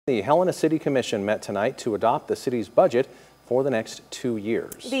The Helena City Commission met tonight to adopt the city's budget for the next 2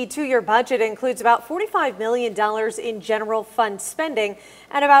 years. The two-year budget includes about $45 million in general fund spending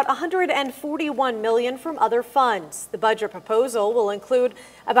and about $141 million from other funds. The budget proposal will include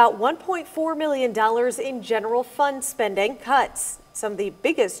about $1.4 million in general fund spending cuts. Some of the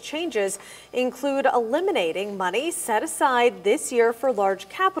biggest changes include eliminating money set aside this year for large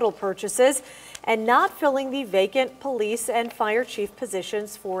capital purchases and not filling the vacant police and fire chief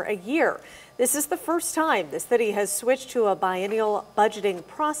positions for a year. This is the first time the city has switched to a biennial budgeting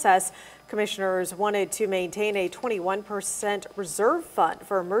process. Commissioners wanted to maintain a 21% reserve fund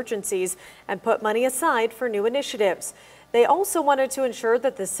for emergencies and put money aside for new initiatives. They also wanted to ensure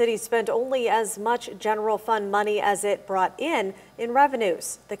that the city spent only as much general fund money as it brought in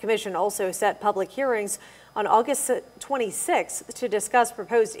revenues. The commission also set public hearings on August 26th to discuss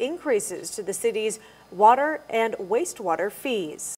proposed increases to the city's water and wastewater fees.